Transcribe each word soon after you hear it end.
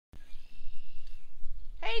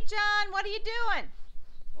Hey, John, what are you doing?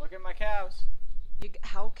 Look at my calves.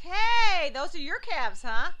 Okay, those are your calves,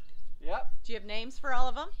 huh? Yep. Do you have names for all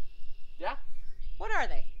of them? Yeah. What are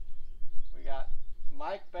they? We got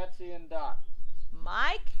Mike, Betsy, and Dot.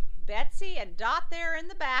 Mike, Betsy, and Dot there in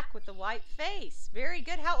the back with the white face. Very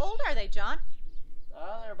good. How old are they, John?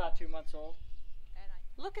 They're about 2 months old.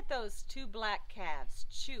 Look at those two black calves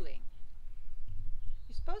chewing.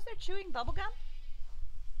 You suppose they're chewing bubblegum?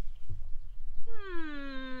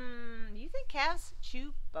 You think calves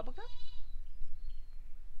chew bubblegum?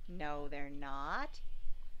 No, they're not.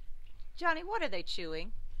 Johnny, what are they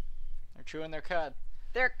chewing? They're chewing their cud.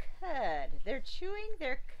 Their cud. They're chewing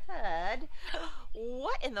their cud.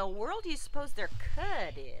 What in the world do you suppose their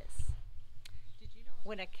cud is? Did you know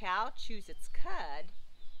when a cow chews its cud,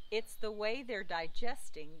 it's the way they're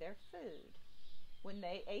digesting their food. When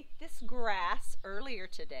they ate this grass earlier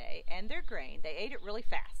today and their grain, they ate it really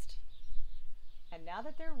fast. And now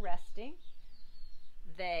that they're resting,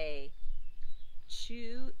 they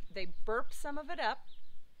burp some of it up,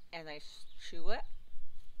 and they chew it,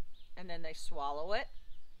 and then they swallow it.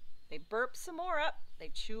 They burp some more up, they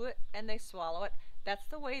chew it, and they swallow it. That's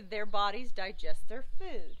the way their bodies digest their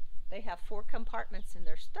food. They have 4 compartments in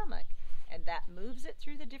their stomach, and that moves it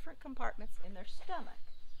through the different compartments in their stomach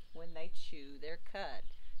when they chew their cud.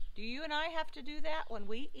 Do you and I have to do that when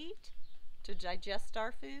we eat to digest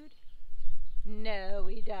our food? No,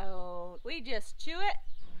 we don't. We just chew it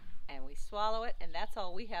and we swallow it, and that's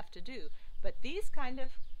all we have to do. But these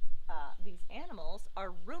animals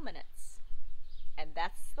are ruminants, and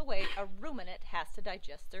that's the way a ruminant has to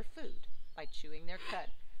digest their food, by chewing their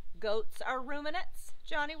cud. Goats are ruminants.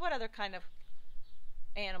 Johnny, what other kind of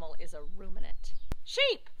animal is a ruminant?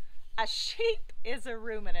 Sheep! A sheep is a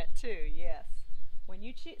ruminant too, yes. When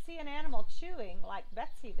you see an animal chewing, like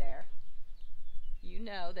Betsy there, you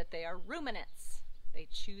know that they are ruminants. They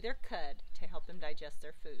chew their cud to help them digest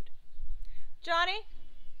their food. Johnny,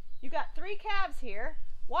 you got 3 calves here.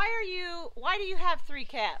 Why do you have 3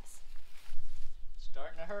 calves?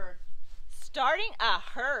 Starting a herd. Starting a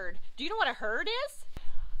herd. Do you know what a herd is?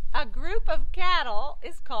 A group of cattle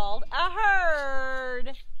is called a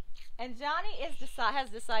herd. And Johnny has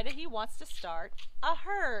decided he wants to start a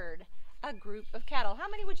herd, a group of cattle. How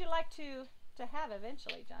many would you like to have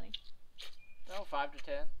eventually, Johnny? 5 to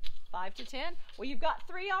 10. 5 to 10? Well, you've got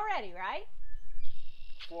 3 already, right?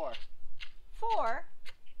 4. 4?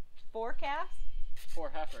 4 calves?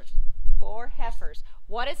 4 heifers. 4 heifers.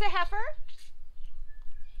 What is a heifer?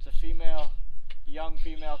 It's a young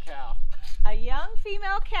female cow. A young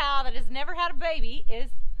female cow that has never had a baby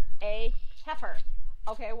is a heifer.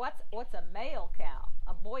 Okay, what's a male cow?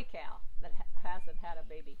 A boy cow that hasn't had a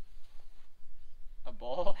baby? A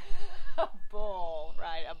bull. A bull,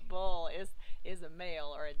 right? A bull is a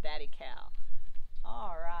male or a daddy cow.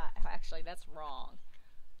 All right. Actually, that's wrong.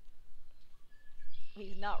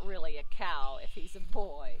 He's not really a cow if he's a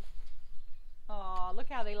boy. Oh, look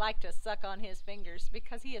how they like to suck on his fingers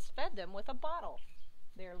because he has fed them with a bottle.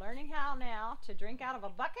 They're learning how now to drink out of a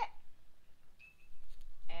bucket.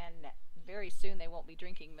 And very soon they won't be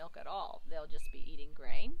drinking milk at all. They'll just be eating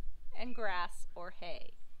grain and grass or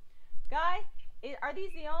hay. Guy, are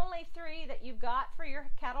these the only 3 that you've got for your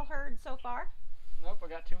cattle herd so far? Nope, I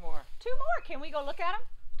got 2 more. 2 more. Can we go look at them?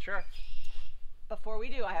 Sure. Before we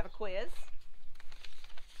do, I have a quiz.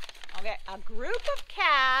 Okay, a group of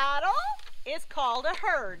cattle is called a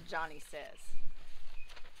herd, Johnny says.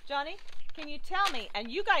 Johnny, can you tell me,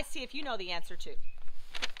 and you guys see if you know the answer too,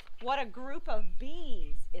 what a group of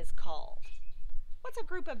bees is called? What's a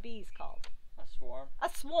group of bees called? A swarm. A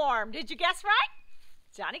swarm. Did you guess right?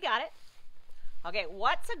 Johnny got it. Okay,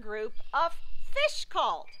 what's a group of fish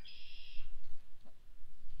called?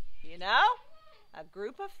 You know? A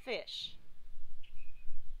group of fish.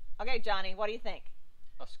 Okay, Johnny, what do you think?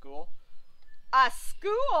 A school. A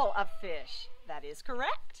school of fish. That is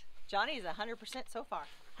correct. Johnny is 100% so far.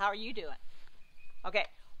 How are you doing? Okay,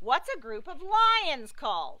 what's a group of lions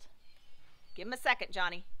called? Give him a second,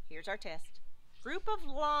 Johnny. Here's our test. Group of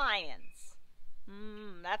lions.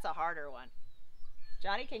 That's a harder one.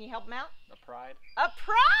 Johnny, can you help him out? A pride. A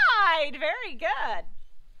pride! Very good.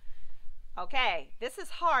 Okay, this is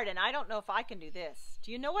hard, and I don't know if I can do this.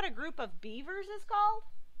 Do you know what a group of beavers is called?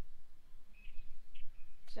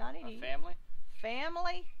 Johnny, A family.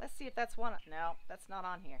 Family? Let's see if that's one. No, that's not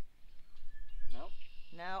on here. Nope.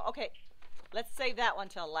 No? Okay, let's save that one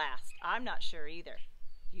till last. I'm not sure either.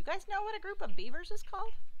 Do you guys know what a group of beavers is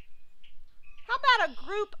called? How about a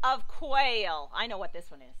group of quail? I know what this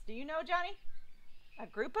one is. Do you know, Johnny? A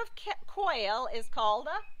group of quail is called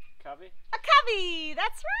a Covey. covey.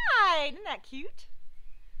 That's right. Isn't that cute?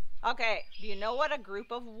 Okay, do you know what a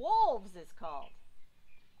group of wolves is called?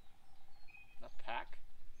 A pack?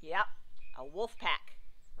 Yep, a wolf pack.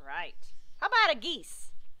 Right. How about a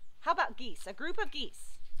geese? How about geese? A group of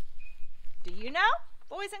geese. Do you know,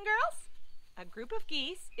 boys and girls? A group of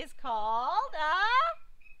geese is called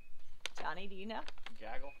a... Johnny, do you know?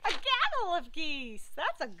 Gaggle? A gaggle of geese.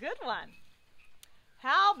 That's a good one.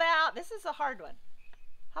 How about, this is a hard one.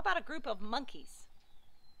 How about a group of monkeys?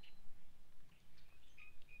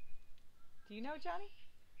 Do you know, Johnny?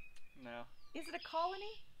 No. Is it a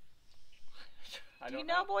colony? I Do you don't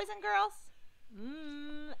know, boys and girls?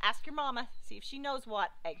 Ask your mama. See if she knows what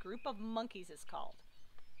a group of monkeys is called.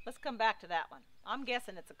 Let's come back to that one. I'm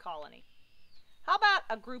guessing it's a colony. How about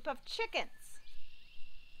a group of chickens?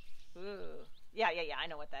 Ooh. Yeah, I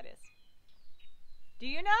know what that is. Do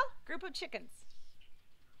you know? Group of chickens.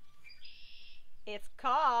 It's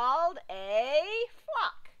called a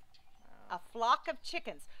flock. A flock of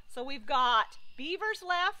chickens. So we've got beavers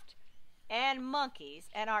left and monkeys,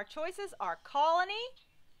 and our choices are colony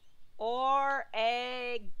or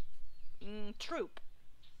a troop.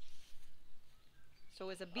 So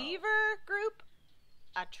is a beaver group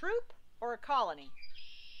a troop or a colony?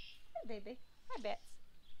 Hi, baby. Hi, Bets.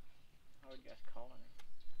 I would guess colony.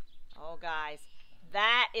 Oh, guys,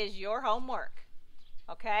 that is your homework.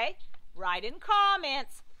 Okay? Write in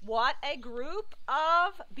comments what a group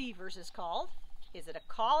of beavers is called. Is it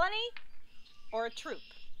a colony or a troop?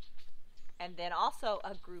 And then also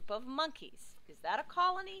a group of monkeys. Is that a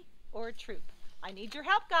colony or a troop? I need your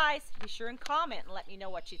help, guys. Be sure and comment and let me know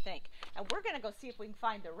what you think. And we're going to go see if we can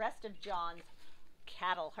find the rest of John's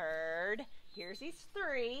cattle herd. Here's these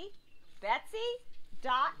three: Betsy,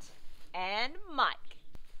 Dot, and Mike.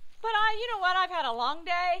 But you know what? I've had a long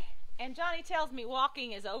day, and Johnny tells me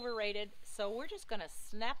walking is overrated, so we're just going to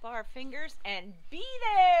snap our fingers and be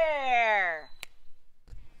there.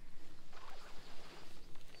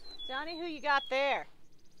 Johnny, who you got there?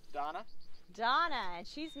 Donna? Donna, and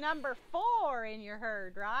she's number 4 in your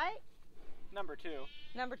herd, right? Number 2.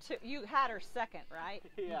 Number 2. You had her second, right?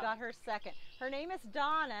 Yeah. You got her second. Her name is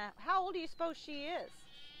Donna. How old do you suppose she is?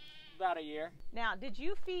 About a year. Now, did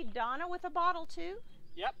you feed Donna with a bottle too?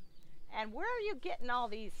 Yep. And where are you getting all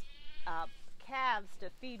these calves to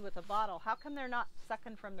feed with a bottle? How come they're not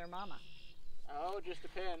sucking from their mama? Oh, it just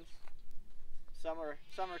depends. Some are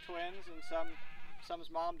twins, and some's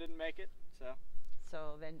mom didn't make it, so.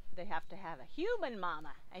 So then they have to have a human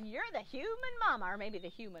mama, and you're the human mama, or maybe the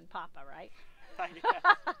human papa, right? I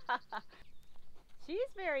guess. She's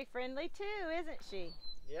very friendly too, isn't she?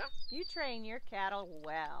 Yeah. You train your cattle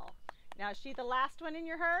well. Now, is she the last one in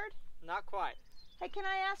your herd? Not quite. Hey, can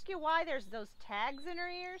I ask you why there's those tags in her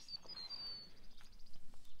ears?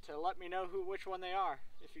 To let me know which one they are.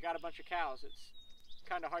 If you got a bunch of cows, it's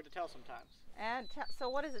kind of hard to tell sometimes. And so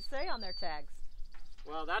what does it say on their tags?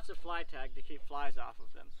 Well, that's a fly tag to keep flies off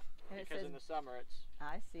of them. And it Because says, in the summer,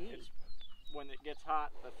 I see. it's when it gets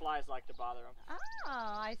hot, the flies like to bother them. Oh,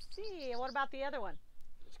 I see. What about the other one?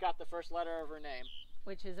 It's got the first letter of her name.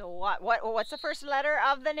 Which is a what? What's the first letter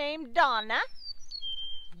of the name Donna?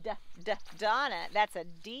 Donna. That's a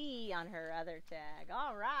D on her other tag.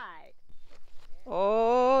 All right.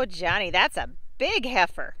 Oh, Johnny, that's a big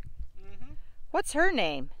heifer. Mm-hmm. What's her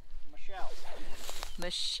name? Michelle.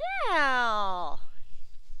 Michelle.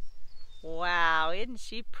 Wow, isn't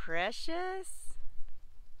she precious?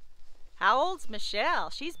 How old's Michelle?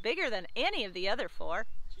 She's bigger than any of the other 4.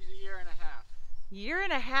 She's a year and a half. Year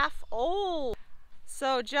and a half old.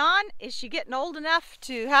 So, John, is she getting old enough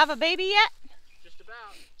to have a baby yet? Just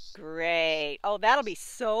about. Great. Oh, that'll be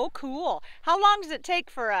so cool. How long does it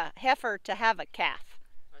take for a heifer to have a calf?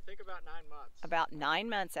 I think about 9 months. About 9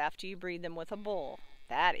 months after you breed them with a bull.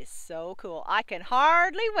 That is so cool. I can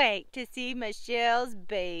hardly wait to see Michelle's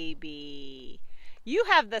baby. You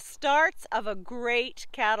have the starts of a great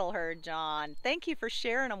cattle herd, John. Thank you for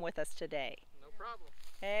sharing them with us today. No problem.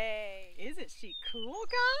 Hey, isn't she cool,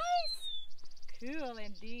 guys? Cool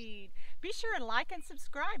indeed. Be sure and like and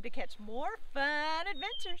subscribe to catch more fun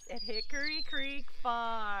adventures at Hickory Creek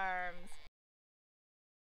Farms.